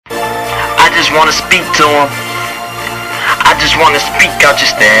just wanna speak to him. I just wanna speak out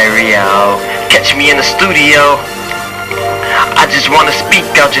your stereo. Catch me in the studio. I just wanna speak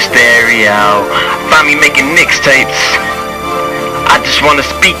out your stereo. Find me making mixtapes. I just wanna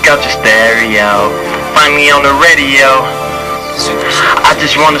speak out your stereo. Find me on the radio. I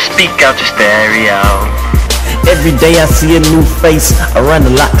just wanna speak out your stereo. Every day I see a new face. I run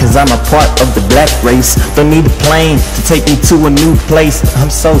a lot cause I'm a part of the black race. Don't need a plane to take me to a new place. I'm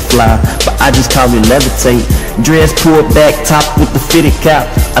so fly, but I just call it levitate. Dress pulled back, top with the fitted cap.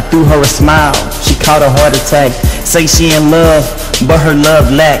 I threw her a smile, she caught a heart attack. Say she in love, but her love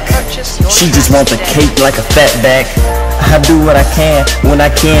lack. She just want the cake like a fat back. I do what I can when I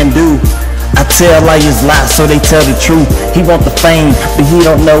can do. I tell liars lies so they tell the truth. He want the fame, but he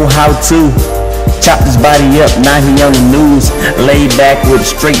don't know how to. Chopped his body up, now he on the news. Laid back with a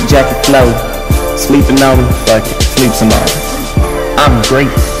straight jacket flow. Sleeping on him, fuck it, sleep some more. I'm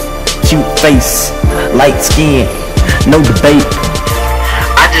great, cute face, light skin, no debate.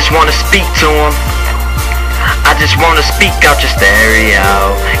 I just wanna speak to him. I just wanna speak out your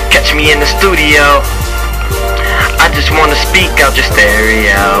stereo. Catch me in the studio. I just wanna speak out your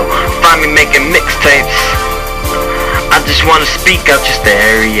stereo. Find me making mixtapes. I just wanna speak out your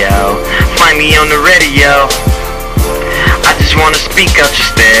stereo. Find me on the radio. I just wanna speak out your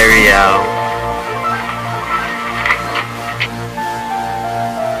stereo.